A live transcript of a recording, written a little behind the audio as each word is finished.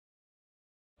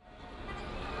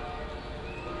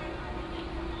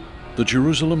The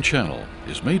Jerusalem Channel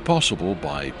is made possible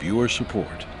by viewer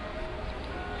support.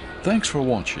 Thanks for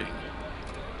watching.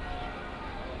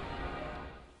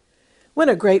 When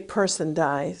a great person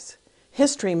dies,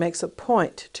 history makes a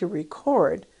point to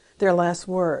record their last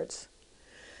words.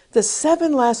 The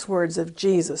 7 last words of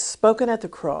Jesus spoken at the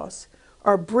cross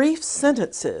are brief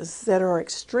sentences that are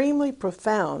extremely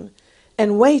profound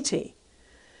and weighty.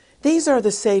 These are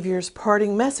the Savior's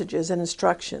parting messages and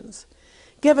instructions,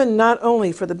 given not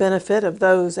only for the benefit of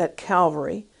those at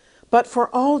Calvary, but for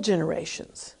all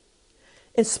generations.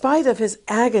 In spite of his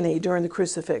agony during the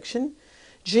crucifixion,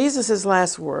 Jesus'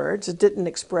 last words didn't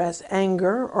express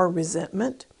anger or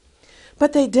resentment,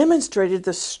 but they demonstrated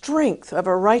the strength of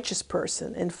a righteous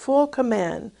person in full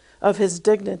command of his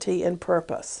dignity and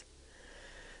purpose.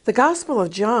 The Gospel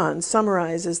of John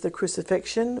summarizes the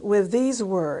crucifixion with these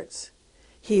words: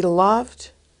 "He loved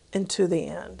unto the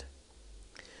end."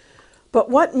 But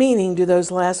what meaning do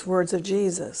those last words of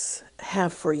Jesus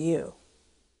have for you?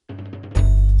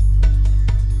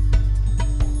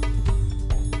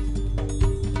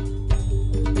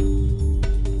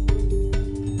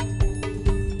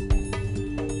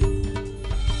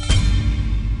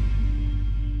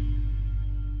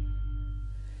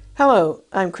 Hello,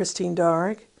 I'm Christine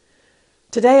Darg.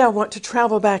 Today I want to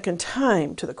travel back in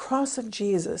time to the cross of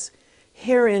Jesus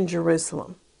here in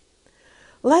Jerusalem.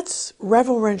 Let's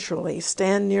reverentially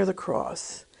stand near the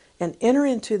cross and enter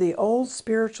into the old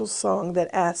spiritual song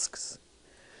that asks,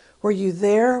 "Were you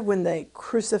there when they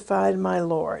crucified my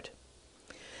Lord?"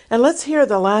 And let's hear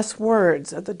the last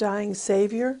words of the dying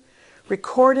Savior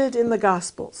recorded in the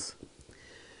Gospels.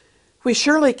 We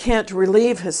surely can't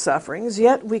relieve his sufferings,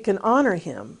 yet we can honor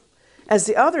him as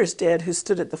the others did who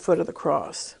stood at the foot of the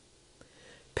cross.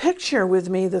 Picture with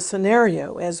me the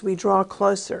scenario as we draw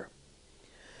closer.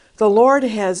 The Lord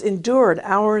has endured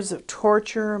hours of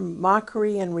torture,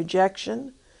 mockery, and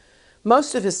rejection.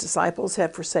 Most of his disciples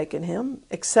have forsaken him,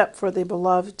 except for the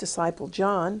beloved disciple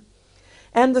John,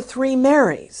 and the 3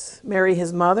 Marys: Mary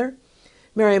his mother,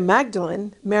 Mary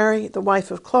Magdalene, Mary the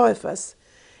wife of Clopas,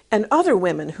 and other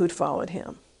women who'd followed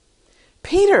him.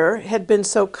 Peter had been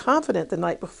so confident the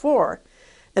night before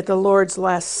at the Lord's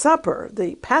Last Supper,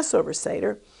 the Passover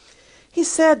Seder, he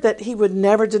said that he would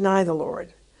never deny the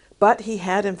Lord, but he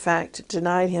had in fact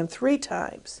denied him 3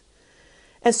 times.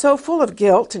 And so full of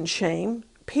guilt and shame,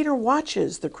 Peter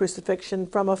watches the crucifixion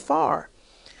from afar.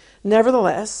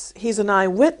 Nevertheless, he's an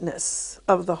eyewitness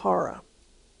of the horror.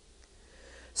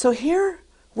 So here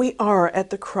we are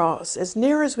at the cross, as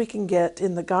near as we can get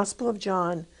in the Gospel of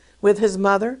John, with his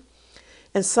mother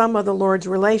and some of the Lord's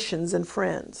relations and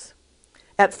friends.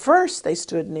 At first they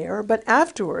stood near, but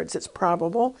afterwards, it's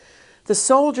probable, the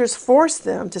soldiers forced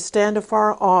them to stand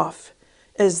afar off,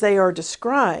 as they are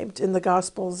described in the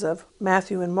Gospels of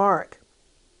Matthew and Mark.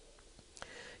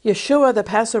 Yeshua, the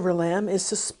Passover lamb, is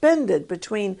suspended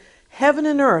between heaven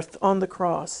and earth on the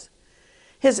cross.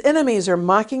 His enemies are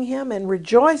mocking him and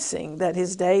rejoicing that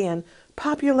his day and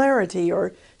popularity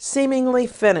are seemingly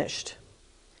finished.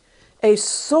 A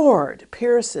sword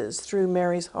pierces through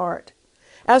Mary's heart,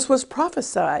 as was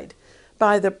prophesied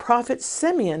by the prophet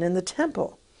Simeon in the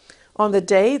temple on the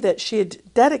day that she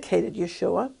had dedicated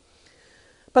Yeshua.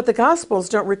 But the Gospels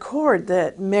don't record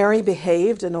that Mary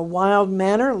behaved in a wild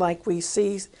manner like we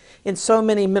see in so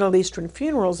many Middle Eastern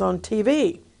funerals on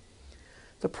TV.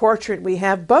 The portrait we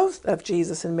have both of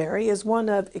Jesus and Mary is one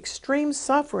of extreme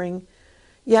suffering,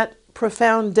 yet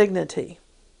profound dignity.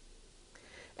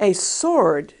 "A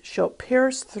sword shall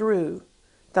pierce through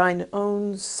thine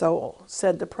own soul,"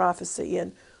 said the prophecy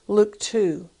in Luke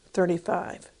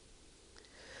 2:35.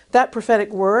 That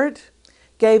prophetic word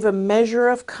gave a measure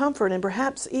of comfort and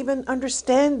perhaps even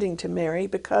understanding to Mary,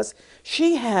 because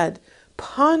she had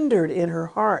pondered in her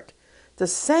heart the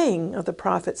saying of the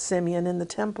prophet Simeon in the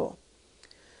temple.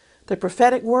 The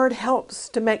prophetic word helps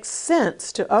to make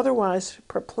sense to otherwise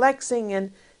perplexing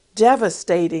and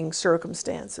devastating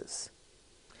circumstances.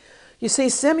 You see,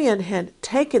 Simeon had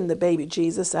taken the baby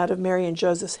Jesus out of Mary and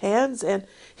Joseph's hands, and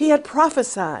he had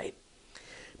prophesied,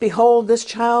 "Behold, this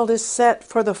child is set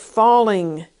for the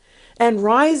falling and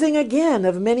rising again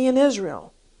of many in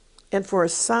Israel, and for a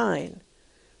sign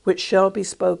which shall be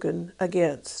spoken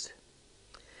against."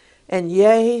 And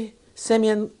yea,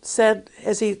 Simeon said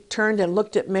as he turned and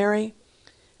looked at Mary,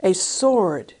 "A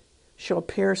sword shall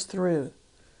pierce through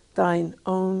thine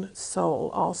own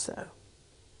soul also."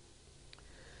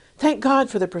 Thank God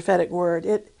for the prophetic word.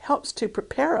 It helps to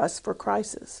prepare us for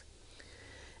crisis.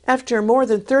 After more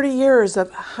than 30 years of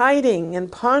hiding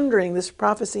and pondering this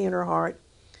prophecy in her heart,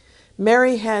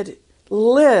 Mary had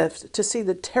lived to see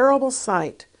the terrible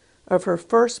sight of her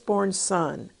firstborn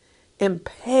son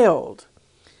impaled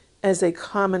as a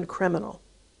common criminal.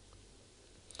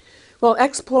 Well,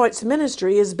 exploits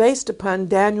ministry is based upon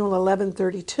Daniel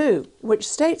 11:32, which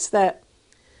states that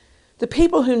the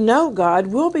people who know God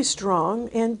will be strong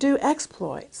and do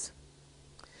exploits.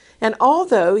 And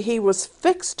although he was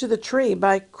fixed to the tree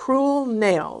by cruel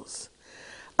nails,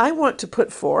 I want to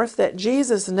put forth that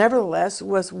Jesus nevertheless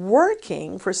was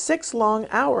working for 6 long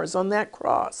hours on that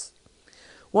cross,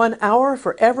 1 hour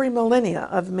for every millennia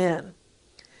of men.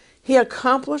 He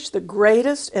accomplished the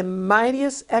greatest and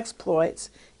mightiest exploits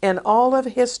in all of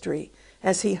history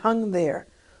as he hung there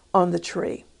on the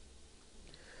tree.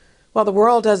 While the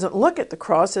world doesn't look at the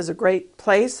cross as a great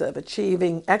place of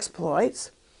achieving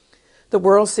exploits, the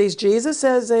world sees Jesus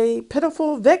as a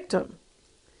pitiful victim.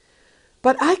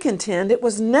 But I contend it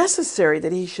was necessary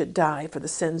that he should die for the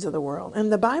sins of the world,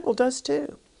 and the Bible does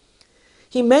too.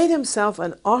 He made himself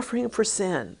an offering for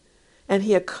sin, and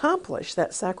he accomplished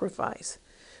that sacrifice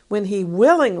when he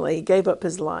willingly gave up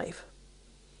his life.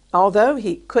 Although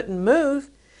he couldn't move,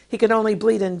 he could only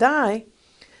bleed and die,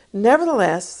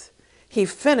 nevertheless, he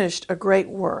finished a great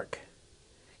work.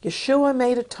 Yeshua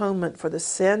made atonement for the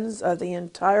sins of the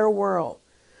entire world,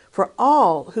 for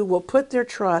all who will put their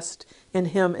trust in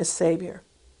him as Savior.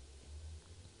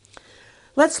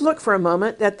 Let's look for a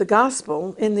moment at the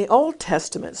gospel in the Old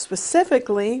Testament,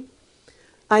 specifically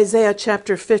Isaiah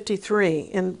chapter 53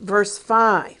 in verse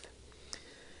 5.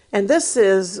 And this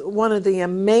is one of the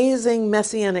amazing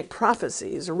messianic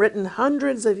prophecies written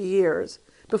hundreds of years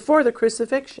before the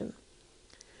crucifixion.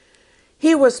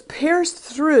 He was pierced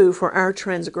through for our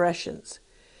transgressions.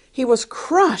 He was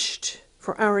crushed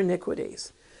for our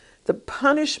iniquities. The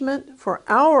punishment for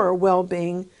our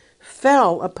well-being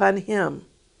fell upon him.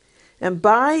 And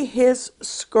by his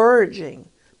scourging,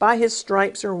 by his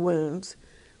stripes or wounds,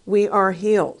 we are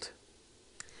healed.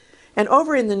 And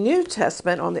over in the New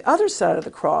Testament, on the other side of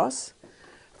the cross,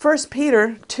 1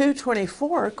 Peter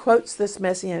 2:24 quotes this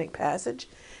messianic passage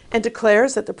and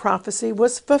declares that the prophecy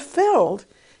was fulfilled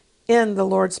in the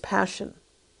Lord's passion.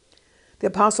 The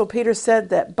Apostle Peter said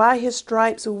that by his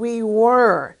stripes we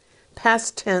were,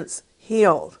 past tense,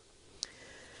 healed.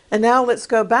 And now let's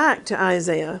go back to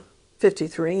Isaiah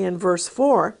 53 and verse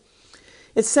 4.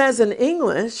 It says in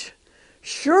English,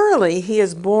 "Surely he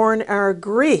has borne our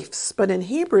griefs," but in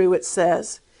Hebrew it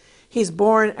says, "He's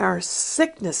borne our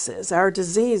sicknesses, our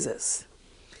diseases.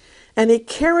 And he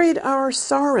carried our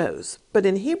sorrows," but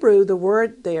in Hebrew the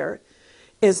word there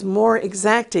is more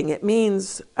exacting. It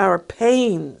means our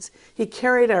pains. He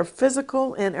carried our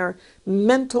physical and our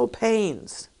mental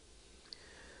pains.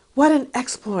 What an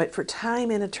exploit for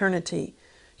time and eternity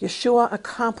Yeshua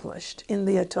accomplished in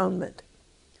the atonement.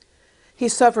 He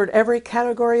suffered every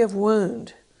category of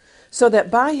wound, so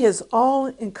that by his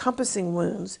all-encompassing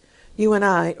wounds, you and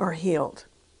I are healed.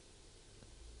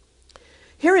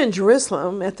 Here in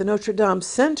Jerusalem, at the Notre Dame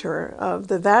Center of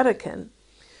the Vatican,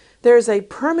 there is a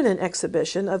permanent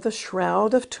exhibition of the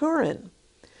Shroud of Turin,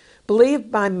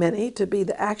 believed by many to be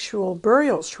the actual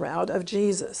burial shroud of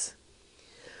Jesus.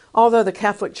 Although the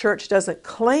Catholic Church doesn't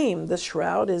claim the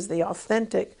shroud is the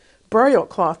authentic burial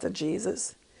cloth of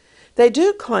Jesus, they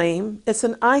do claim it's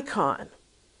an icon.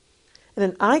 And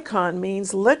an icon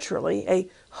means literally a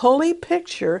holy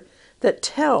picture that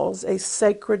tells a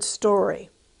sacred story.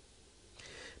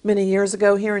 Many years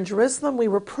ago here in Jerusalem, we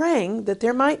were praying that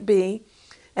there might be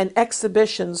an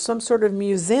exhibition, some sort of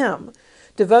museum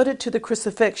devoted to the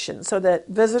crucifixion, so that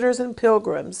visitors and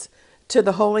pilgrims to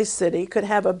the Holy City could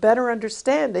have a better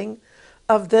understanding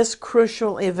of this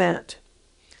crucial event.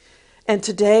 And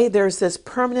today there's this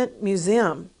permanent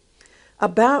museum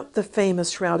about the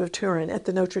famous Shroud of Turin at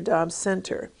the Notre Dame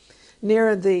Center,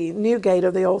 near the new gate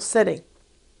of the Old City.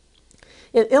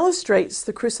 It illustrates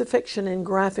the crucifixion in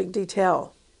graphic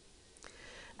detail.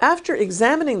 After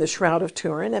examining the Shroud of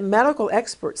Turin, a medical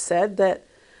expert said that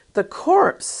the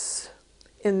corpse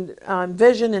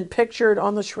envisioned and pictured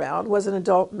on the shroud was an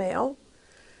adult male,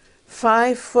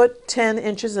 5 foot 10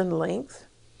 inches in length.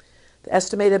 The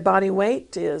estimated body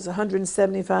weight is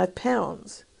 175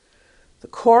 pounds. The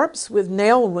corpse, with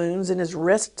nail wounds in his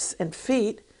wrists and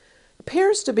feet,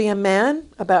 appears to be a man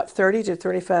about 30 to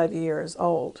 35 years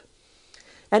old.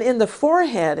 And in the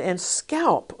forehead and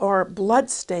scalp are blood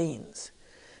stains.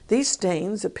 These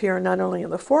stains appear not only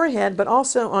on the forehead, but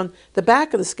also on the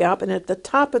back of the scalp and at the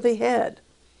top of the head.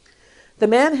 The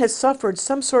man has suffered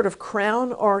some sort of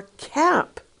crown or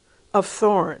cap of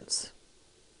thorns.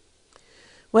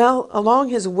 Well, along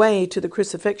his way to the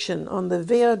crucifixion on the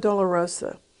Via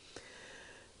Dolorosa,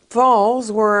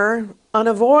 falls were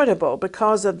unavoidable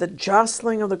because of the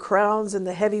jostling of the crowds and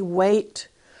the heavy weight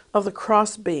of the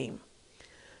crossbeam.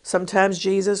 Sometimes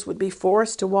Jesus would be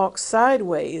forced to walk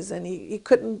sideways, and he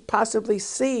couldn't possibly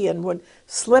see and would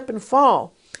slip and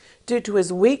fall due to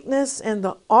his weakness and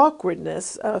the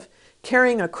awkwardness of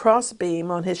carrying a crossbeam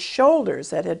on his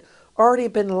shoulders that had already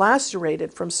been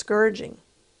lacerated from scourging.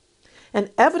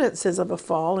 And evidences of a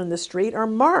fall in the street are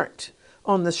marked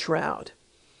on the shroud.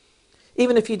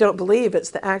 Even if you don't believe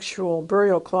it's the actual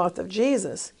burial cloth of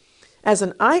Jesus, as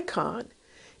an icon,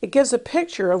 it gives a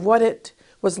picture of what it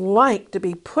was like to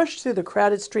be pushed through the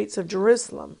crowded streets of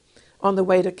Jerusalem on the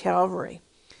way to Calvary,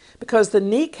 because the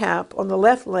kneecap on the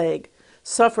left leg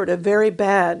suffered a very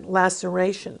bad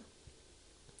laceration.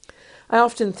 I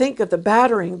often think of the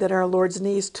battering that our Lord's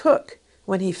knees took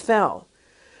when he fell,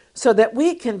 so that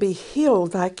we can be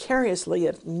healed vicariously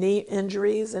of knee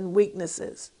injuries and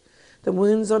weaknesses. The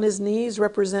wounds on his knees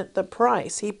represent the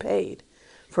price he paid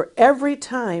for every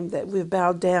time that we've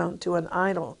bowed down to an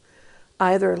idol,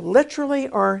 either literally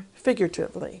or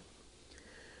figuratively.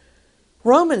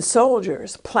 Roman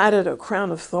soldiers plaited a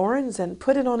crown of thorns and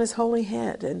put it on his holy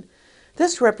head, and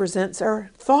this represents our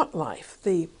thought life,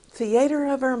 the theater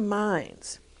of our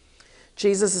minds.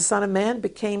 Jesus, the Son of Man,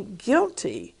 became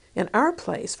guilty in our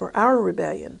place for our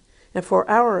rebellion and for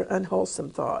our unwholesome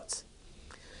thoughts.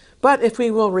 But if we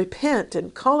will repent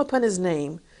and call upon his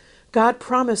name, God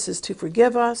promises to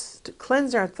forgive us, to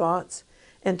cleanse our thoughts,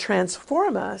 and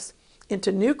transform us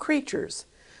into new creatures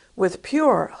with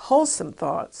pure, wholesome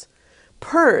thoughts,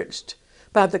 purged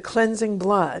by the cleansing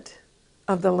blood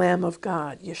of the Lamb of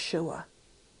God. Yeshua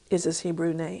is his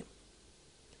Hebrew name.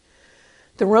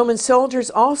 The Roman soldiers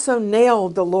also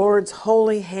nailed the Lord's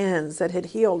holy hands that had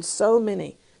healed so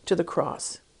many to the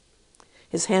cross.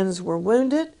 His hands were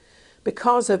wounded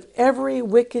because of every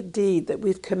wicked deed that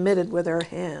we've committed with our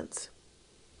hands.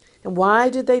 And why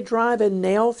did they drive a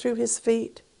nail through his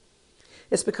feet?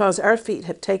 It's because our feet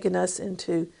have taken us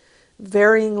into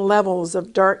varying levels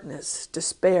of darkness,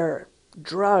 despair,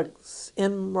 drugs,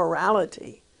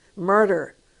 immorality,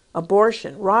 murder,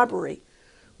 abortion, robbery,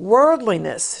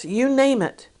 worldliness, you name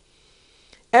it.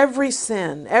 Every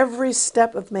sin, every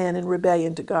step of man in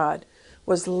rebellion to God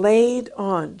was laid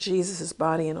on Jesus'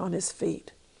 body and on his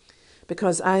feet.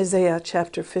 Because Isaiah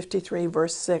chapter 53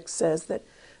 verse 6 says that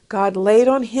God laid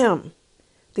on him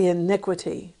the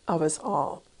iniquity of us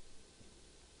all.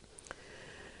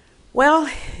 Well,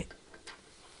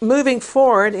 moving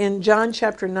forward in John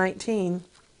chapter 19,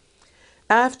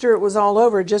 after it was all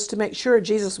over, just to make sure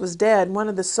Jesus was dead, one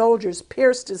of the soldiers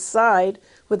pierced his side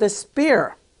with a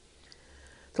spear.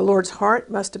 The Lord's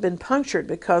heart must have been punctured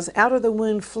because out of the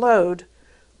wound flowed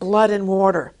blood and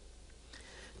water.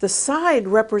 The side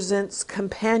represents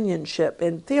companionship,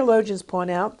 and theologians point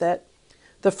out that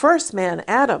the first man,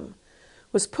 Adam,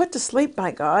 was put to sleep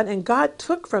by God, and God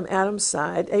took from Adam's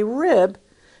side a rib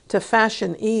to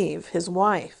fashion Eve, his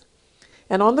wife.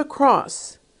 And on the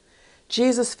cross,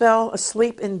 Jesus fell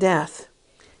asleep in death,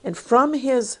 and from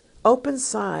his open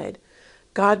side,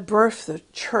 God birthed the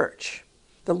church,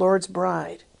 the Lord's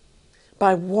bride,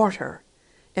 by water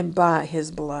and by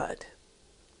his blood.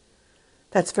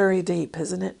 That's very deep,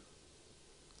 isn't it?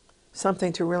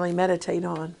 Something to really meditate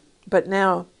on. But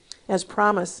now, as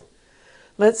promised,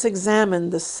 let's examine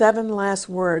the 7 last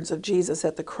words of Jesus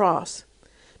at the cross,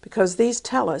 because these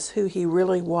tell us who he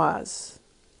really was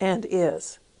and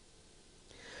is.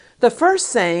 The first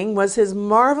saying was his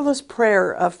marvelous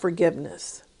prayer of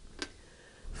forgiveness.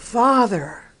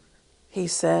 Father, he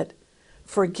said,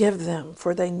 forgive them,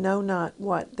 for they know not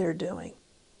what they're doing.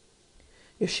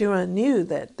 Yeshua knew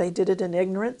that they did it in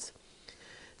ignorance.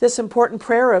 This important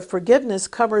prayer of forgiveness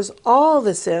covers all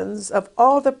the sins of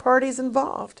all the parties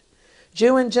involved,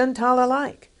 Jew and Gentile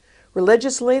alike,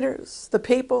 religious leaders, the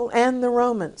people, and the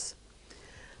Romans.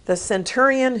 The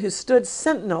centurion who stood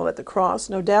sentinel at the cross,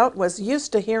 no doubt, was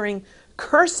used to hearing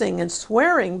cursing and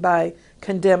swearing by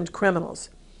condemned criminals.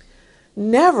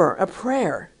 Never a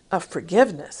prayer of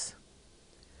forgiveness.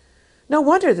 No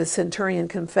wonder the centurion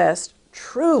confessed,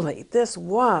 truly, this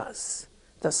was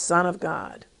the Son of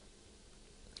God.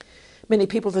 Many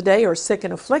people today are sick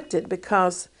and afflicted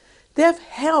because they've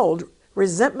held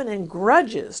resentment and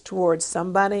grudges towards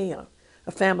somebody,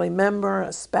 a family member,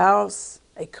 a spouse,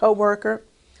 a co-worker.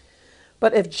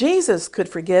 But if Jesus could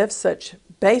forgive such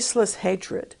baseless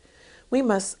hatred, we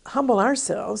must humble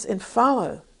ourselves and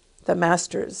follow the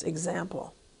Master's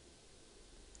example.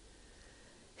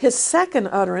 His second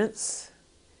utterance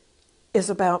is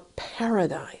about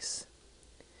paradise.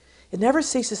 It never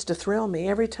ceases to thrill me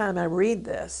every time I read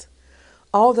this.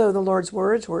 Although the Lord's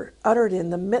words were uttered in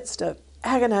the midst of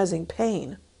agonizing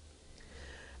pain,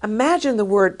 imagine the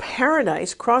word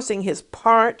paradise crossing his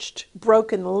parched,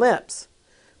 broken lips.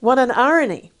 What an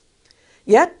irony!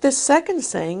 Yet this second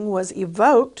saying was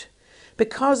evoked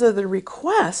because of the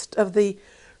request of the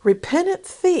repentant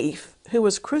thief who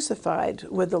was crucified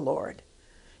with the Lord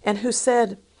and who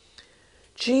said,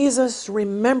 "Jesus,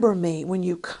 remember me when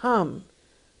you come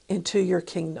into your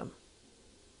kingdom."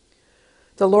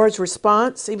 The Lord's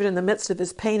response, even in the midst of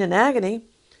his pain and agony,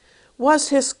 was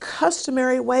his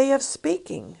customary way of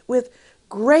speaking with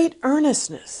great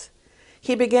earnestness.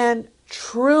 He began,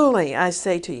 "Truly I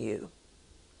say to you,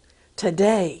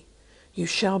 today you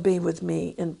shall be with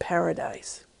me in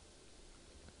paradise."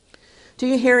 Do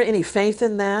you hear any faith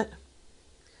in that?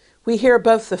 We hear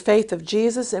both the faith of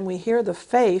Jesus and we hear the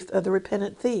faith of the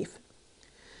repentant thief.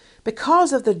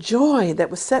 Because of the joy that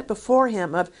was set before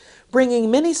him of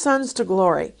bringing many sons to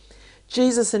glory,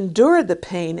 Jesus endured the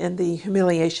pain and the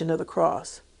humiliation of the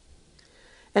cross.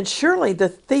 And surely the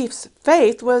thief's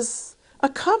faith was a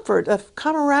comfort of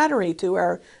camaraderie to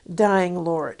our dying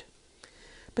Lord,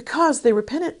 because the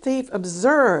repentant thief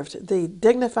observed the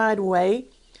dignified way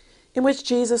in which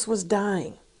Jesus was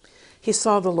dying. He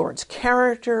saw the Lord's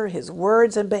character, his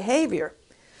words, and behavior.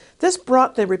 This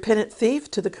brought the repentant thief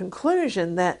to the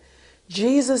conclusion that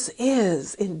Jesus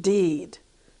is indeed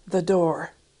the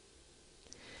door.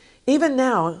 Even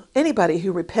now, anybody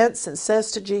who repents and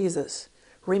says to Jesus,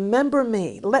 "Remember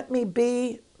me, let me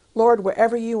be, Lord,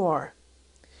 wherever you are,"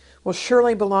 will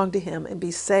surely belong to him and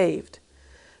be saved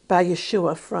by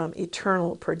Yeshua from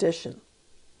eternal perdition.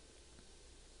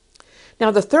 Now,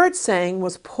 the third saying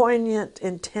was poignant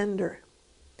and tender.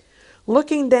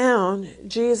 Looking down,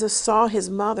 Jesus saw his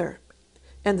mother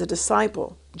and the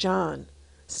disciple, John,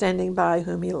 standing by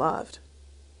whom he loved.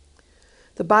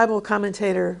 The Bible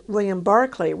commentator William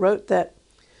Barclay wrote that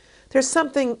there's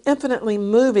something infinitely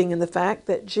moving in the fact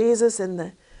that Jesus, in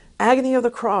the agony of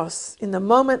the cross, in the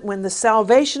moment when the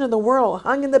salvation of the world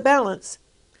hung in the balance,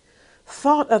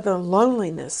 thought of the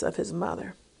loneliness of his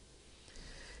mother.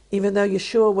 Even though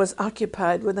Yeshua was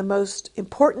occupied with the most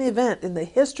important event in the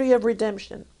history of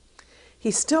redemption,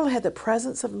 he still had the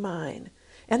presence of mind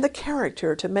and the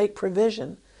character to make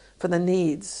provision for the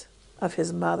needs of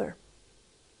his mother.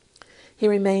 He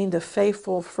remained a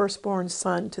faithful firstborn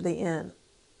son to the end,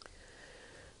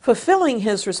 fulfilling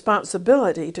his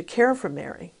responsibility to care for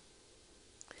Mary,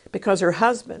 because her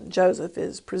husband, Joseph,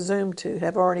 is presumed to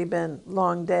have already been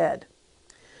long dead.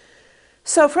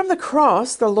 So from the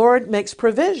cross, the Lord makes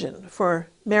provision for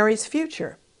Mary's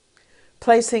future,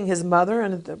 placing his mother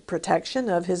under the protection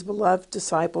of his beloved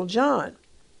disciple John.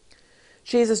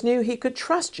 Jesus knew he could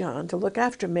trust John to look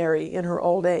after Mary in her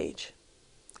old age.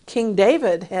 King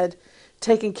David had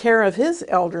taken care of his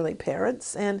elderly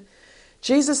parents, and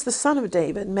Jesus, the son of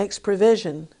David, makes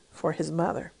provision for his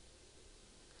mother.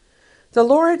 The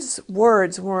Lord's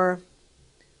words were,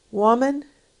 "Woman,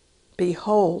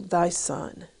 behold thy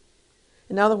son."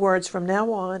 In other words, from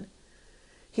now on,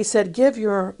 he said, "Give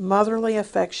your motherly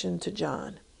affection to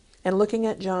John." And looking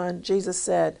at John, Jesus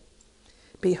said,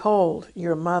 "Behold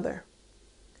your mother."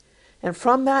 And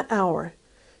from that hour,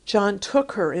 John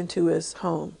took her into his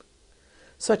home.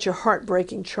 Such a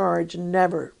heartbreaking charge,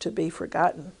 never to be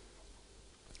forgotten.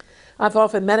 I've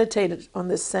often meditated on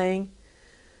this saying.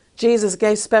 Jesus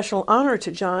gave special honor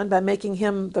to John by making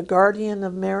him the guardian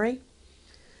of Mary.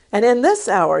 And in this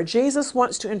hour, Jesus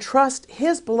wants to entrust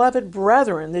his beloved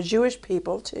brethren, the Jewish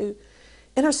people, to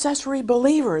intercessory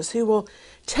believers who will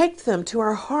take them to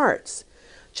our hearts,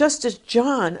 just as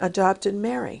John adopted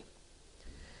Mary.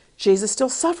 Jesus still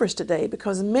suffers today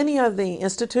because many of the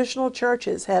institutional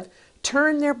churches have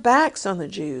turned their backs on the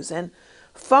Jews and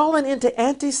fallen into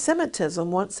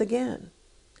anti-Semitism once again.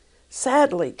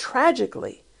 Sadly,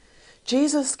 tragically,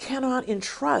 Jesus cannot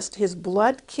entrust his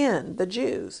blood kin, the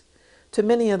Jews, to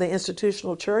many of the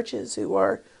institutional churches who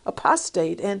are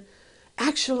apostate and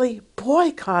actually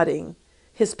boycotting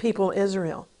his people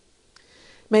Israel.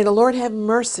 May the Lord have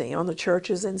mercy on the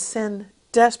churches and send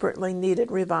desperately needed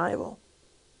revival.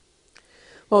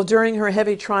 Well, during her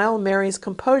heavy trial, Mary's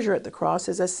composure at the cross,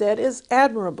 as I said, is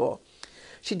admirable.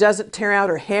 She doesn't tear out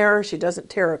her hair, she doesn't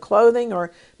tear her clothing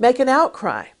or make an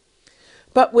outcry.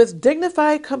 But with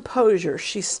dignified composure,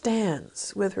 she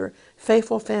stands with her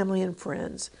faithful family and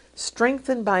friends,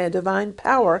 strengthened by a divine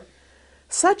power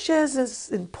such as is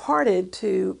imparted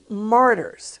to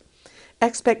martyrs.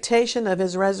 Expectation of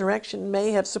his resurrection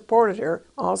may have supported her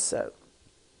also.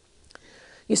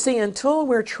 You see, until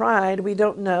we're tried, we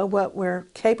don't know what we're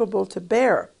capable to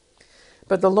bear.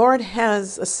 But the Lord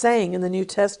has a saying in the New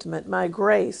Testament, "My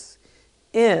grace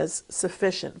is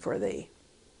sufficient for thee."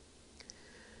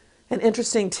 An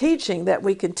interesting teaching that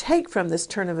we can take from this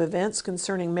turn of events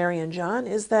concerning Mary and John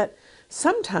is that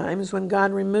sometimes when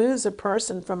God removes a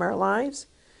person from our lives,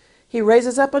 He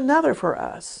raises up another for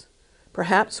us,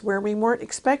 perhaps where we weren't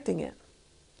expecting it.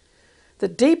 The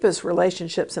deepest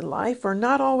relationships in life are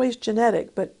not always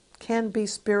genetic, but can be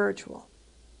spiritual.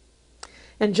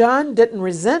 And John didn't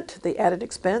resent the added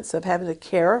expense of having to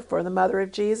care for the mother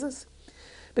of Jesus,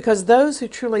 because those who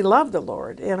truly love the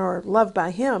Lord and are loved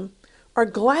by him are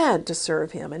glad to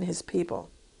serve him and his people.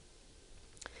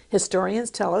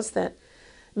 Historians tell us that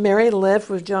Mary lived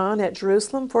with John at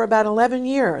Jerusalem for about 11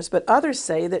 years, but others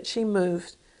say that she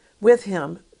moved with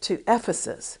him to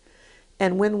Ephesus.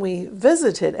 And when we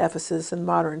visited Ephesus in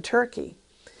modern Turkey,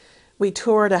 we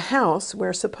toured a house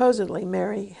where supposedly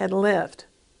Mary had lived.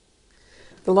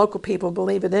 The local people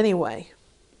believe it anyway.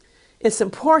 It's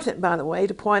important, by the way,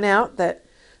 to point out that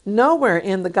nowhere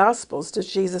in the Gospels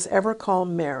does Jesus ever call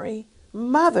Mary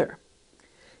mother.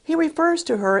 He refers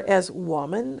to her as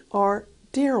woman or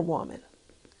dear woman.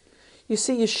 You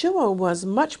see, Yeshua was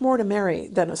much more to Mary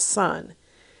than a son.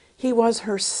 He was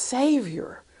her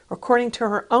Savior, according to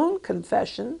her own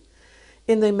confession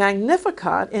in the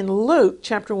Magnificat in Luke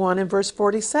chapter 1 and verse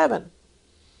 47.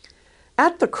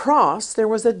 At the cross, there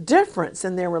was a difference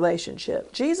in their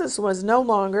relationship. Jesus was no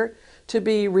longer to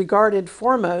be regarded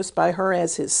foremost by her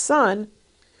as his son.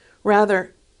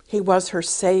 Rather, he was her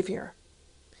Savior.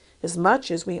 As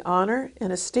much as we honor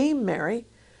and esteem Mary,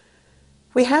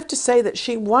 we have to say that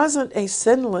she wasn't a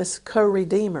sinless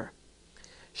co-redeemer.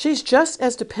 She's just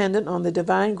as dependent on the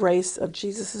divine grace of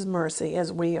Jesus' mercy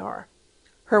as we are.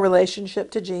 Her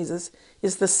relationship to Jesus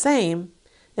is the same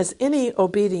as any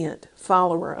obedient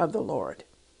follower of the Lord.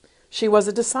 She was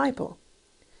a disciple.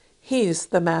 He's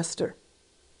the master.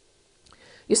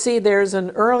 You see, there's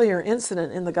an earlier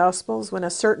incident in the Gospels when a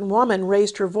certain woman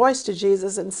raised her voice to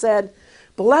Jesus and said,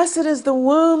 "Blessed is the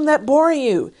womb that bore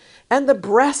you, and the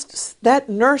breasts that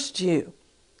nursed you."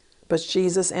 But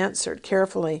Jesus answered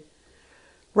carefully,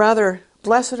 "Rather,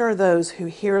 blessed are those who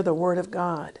hear the word of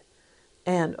God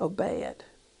and obey it."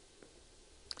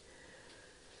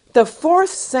 The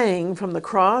fourth saying from the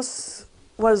cross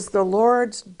was the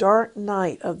Lord's dark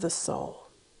night of the soul.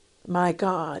 My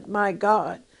God,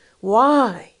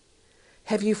 why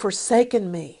have you forsaken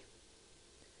me?"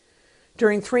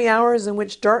 During 3 hours in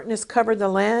which darkness covered the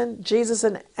land, Jesus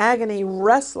in agony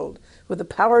wrestled with the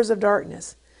powers of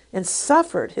darkness and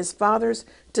suffered his Father's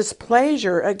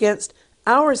displeasure against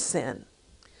our sin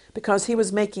because he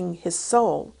was making his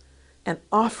soul an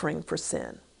offering for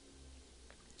sin.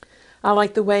 I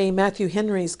like the way Matthew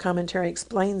Henry's commentary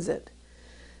explains it.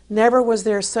 Never was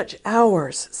there such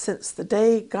hours since the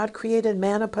day God created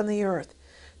man upon the earth.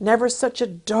 Never such a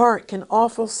dark and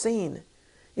awful scene.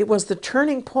 It was the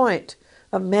turning point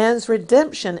of man's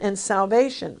redemption and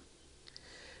salvation.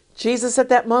 Jesus at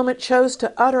that moment chose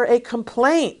to utter a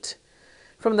complaint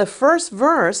from the first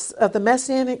verse of the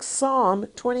Messianic Psalm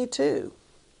 22.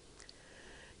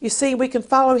 You see, we can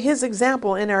follow his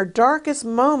example in our darkest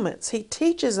moments. He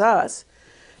teaches us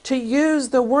to use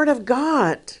the Word of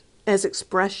God as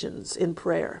expressions in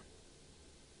prayer.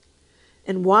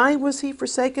 And why was he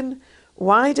forsaken?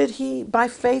 Why did he, by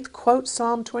faith, quote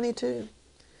Psalm 22?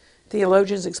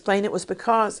 Theologians explain it was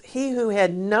because he who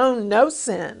had known no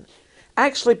sin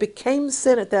actually became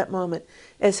sin at that moment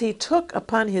as he took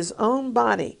upon his own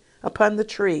body, upon the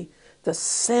tree, the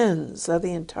sins of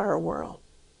the entire world.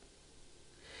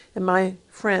 And my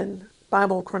friend,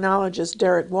 Bible chronologist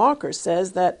Derek Walker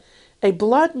says that a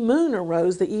blood moon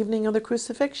arose the evening of the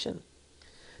crucifixion.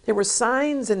 There were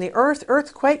signs in the earth,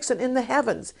 earthquakes, and in the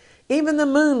heavens. Even the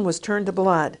moon was turned to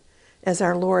blood as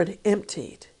our Lord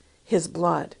emptied his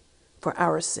blood for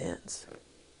our sins.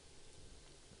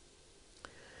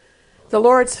 The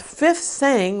Lord's fifth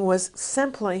saying was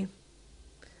simply,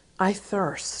 "I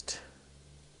thirst."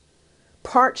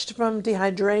 Parched from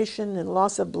dehydration and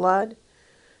loss of blood,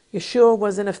 Yeshua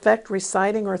was in effect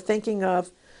reciting or thinking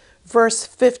of verse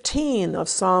 15 of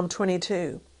Psalm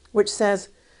 22, which says,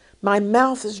 "My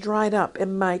mouth is dried up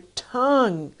and my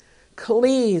tongue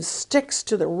cleaves, sticks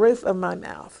to the roof of my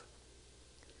mouth."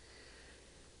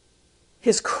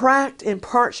 His cracked and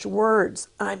parched words,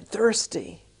 "I'm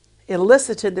thirsty,"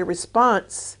 elicited the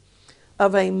response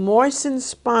of a moistened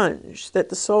sponge that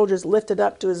the soldiers lifted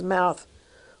up to his mouth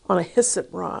on a hyssop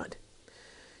rod.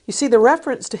 You see, the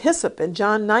reference to hyssop in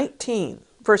John 19,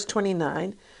 verse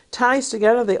 29, ties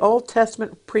together the Old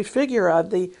Testament prefigure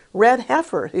of the red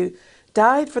heifer who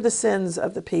died for the sins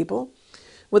of the people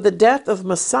with the death of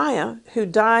Messiah who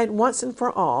died once and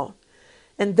for all.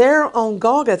 And there on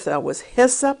Golgotha was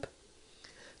hyssop,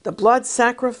 the blood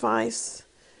sacrifice,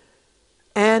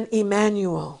 and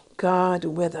Emmanuel, God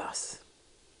with us.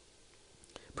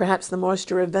 Perhaps the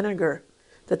moisture of vinegar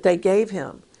that they gave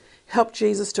him helped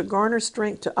Jesus to garner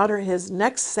strength to utter his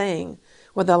next saying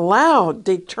with a loud,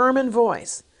 determined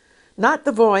voice. Not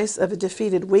the voice of a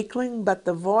defeated weakling, but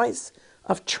the voice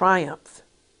of triumph.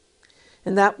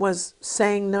 And that was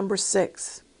saying number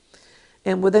 6.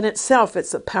 And within itself,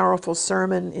 it's a powerful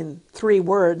sermon in 3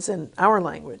 words in our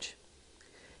language.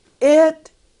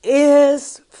 It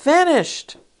is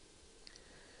finished.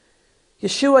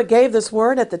 Yeshua gave this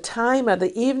word at the time of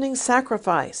the evening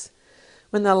sacrifice,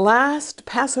 when the last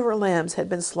Passover lambs had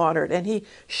been slaughtered, and he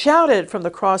shouted from the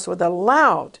cross with a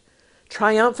loud,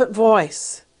 triumphant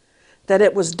voice that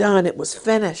it was done, it was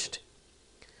finished.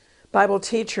 Bible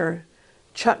teacher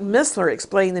Chuck Missler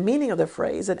explained the meaning of the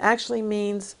phrase. It actually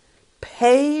means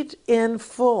paid in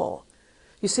full.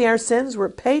 You see, our sins were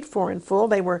paid for in full.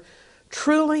 They were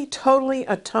truly, totally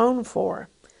atoned for.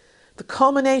 The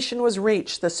culmination was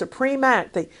reached. The supreme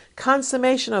act, the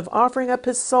consummation of offering up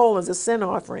his soul as a sin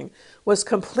offering, was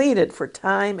completed for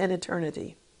time and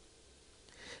eternity.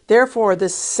 Therefore,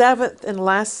 this 7th and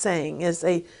last saying is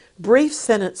a brief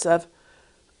sentence of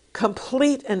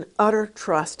complete and utter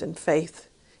trust and faith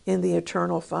in the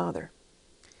eternal Father.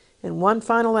 In one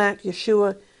final act,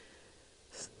 Yeshua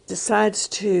decides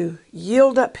to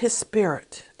yield up his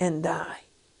spirit and die.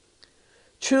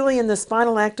 Truly, in this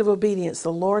final act of obedience,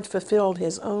 the Lord fulfilled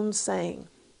his own saying,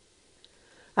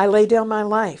 I lay down my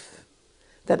life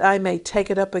that I may take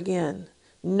it up again.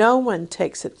 No one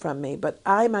takes it from me, but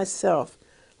I myself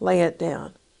lay it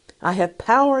down. I have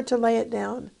power to lay it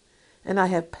down, and I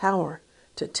have power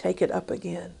to take it up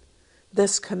again.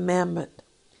 This commandment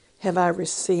have I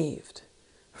received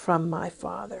from my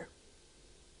Father.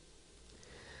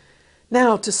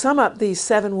 Now, to sum up these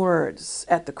 7 words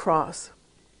at the cross,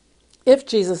 if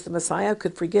Jesus the Messiah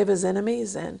could forgive his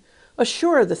enemies and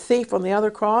assure the thief on the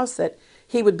other cross that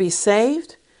he would be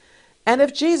saved, and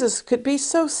if Jesus could be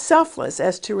so selfless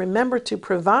as to remember to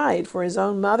provide for his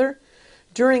own mother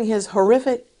during his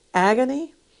horrific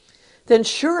agony, then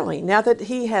surely, now that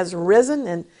he has risen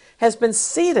and has been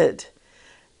seated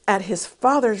at his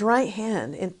Father's right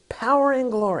hand in power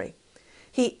and glory,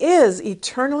 he is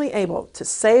eternally able to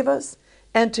save us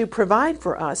and to provide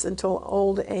for us until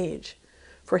old age.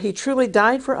 For he truly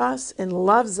died for us and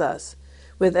loves us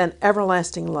with an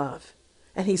everlasting love.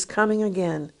 And he's coming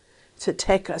again to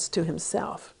take us to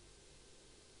himself.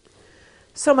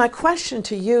 So my question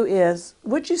to you is,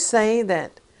 would you say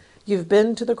that you've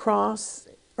been to the cross?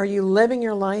 Are you living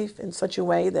your life in such a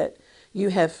way that you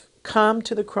have come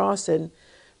to the cross and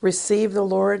received the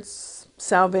Lord's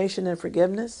salvation and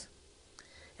forgiveness?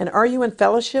 And are you in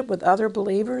fellowship with other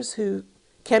believers who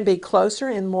can be closer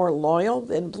and more loyal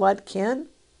than blood kin?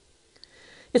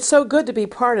 It's so good to be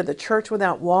part of the Church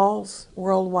Without Walls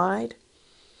worldwide.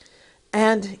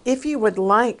 And if you would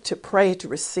like to pray to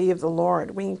receive the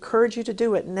Lord, we encourage you to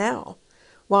do it now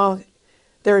while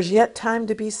there is yet time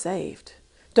to be saved.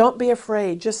 Don't be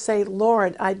afraid. Just say,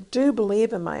 Lord, I do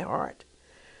believe in my heart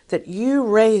that you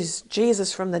raised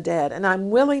Jesus from the dead, and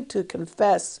I'm willing to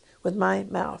confess with my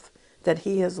mouth that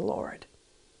he is Lord.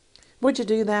 Would you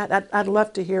do that? I'd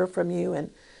love to hear from you,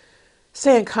 and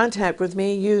stay in contact with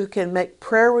me. You can make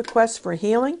prayer requests for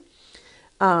healing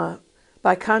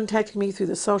by contacting me through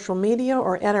the social media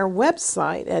or at our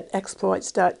website at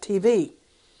exploits.tv.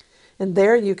 And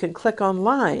there you can click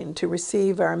online to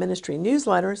receive our ministry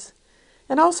newsletters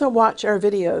and also watch our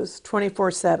videos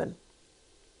 24/7.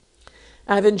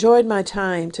 I've enjoyed my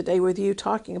time today with you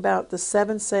talking about the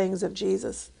 7 sayings of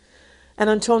Jesus. And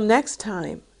until next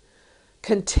time,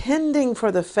 contending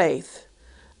for the faith,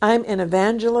 I'm an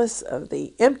evangelist of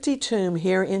the empty tomb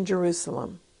here in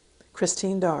Jerusalem,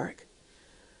 Christine Darg.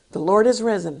 The Lord is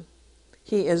risen.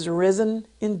 He is risen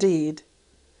indeed.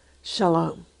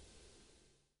 Shalom.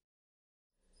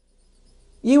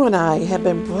 You and I have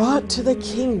been brought to the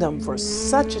kingdom for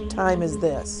such a time as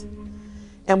this.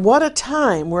 And what a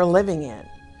time we're living in.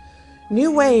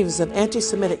 New waves of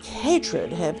anti-Semitic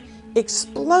hatred have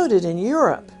exploded in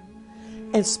Europe.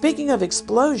 And speaking of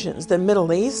explosions, the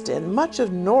Middle East and much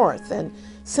of North and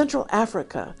Central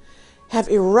Africa have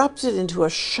erupted into a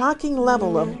shocking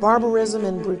level of barbarism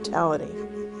and brutality.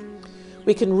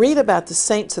 We can read about the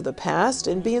saints of the past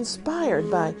and be inspired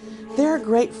by their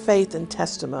great faith and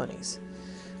testimonies.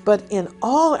 But in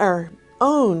all our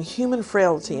own human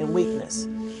frailty and weakness,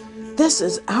 this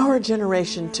is our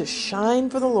generation to shine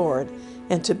for the Lord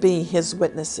and to be his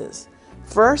witnesses.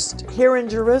 First here in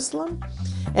Jerusalem,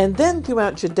 and then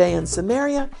throughout Judea and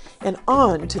Samaria, and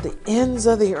on to the ends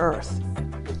of the earth.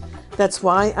 That's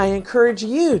why I encourage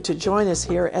you to join us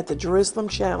here at the Jerusalem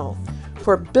Channel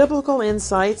for biblical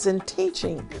insights and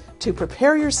teaching to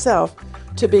prepare yourself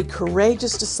to be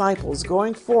courageous disciples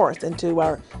going forth into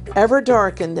our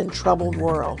ever-darkened and troubled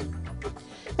world.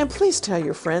 And please tell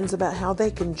your friends about how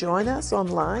they can join us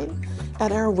online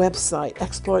at our website,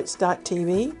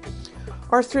 exploits.tv,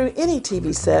 or through any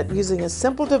TV set using a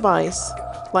simple device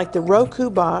like the Roku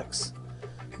box,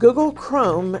 Google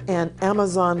Chrome, and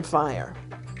Amazon Fire.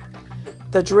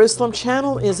 The Jerusalem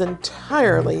channel is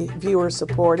entirely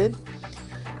viewer-supported,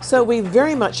 so we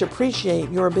very much appreciate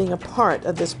your being a part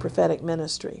of this prophetic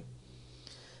ministry.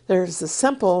 There's a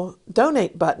simple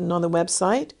donate button on the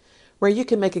website where you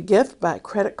can make a gift by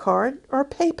credit card or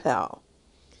PayPal.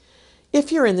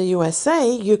 If you're in the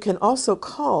USA, you can also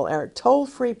call our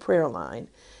toll-free prayer line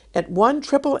at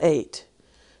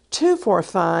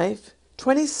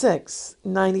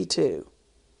 1-888-245-2692.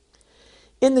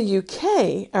 In the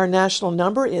UK, our national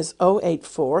number is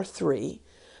 0843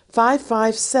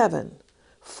 557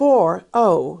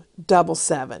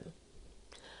 4077.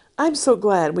 I'm so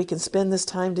glad we can spend this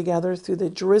time together through the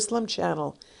Jerusalem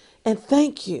channel, and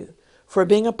thank you for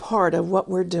being a part of what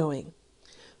we're doing.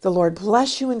 The Lord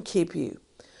bless you and keep you.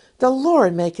 The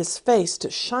Lord make his face to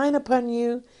shine upon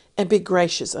you and be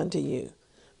gracious unto you.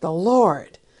 The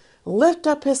Lord lift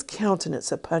up his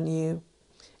countenance upon you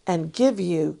and give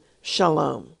you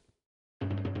shalom.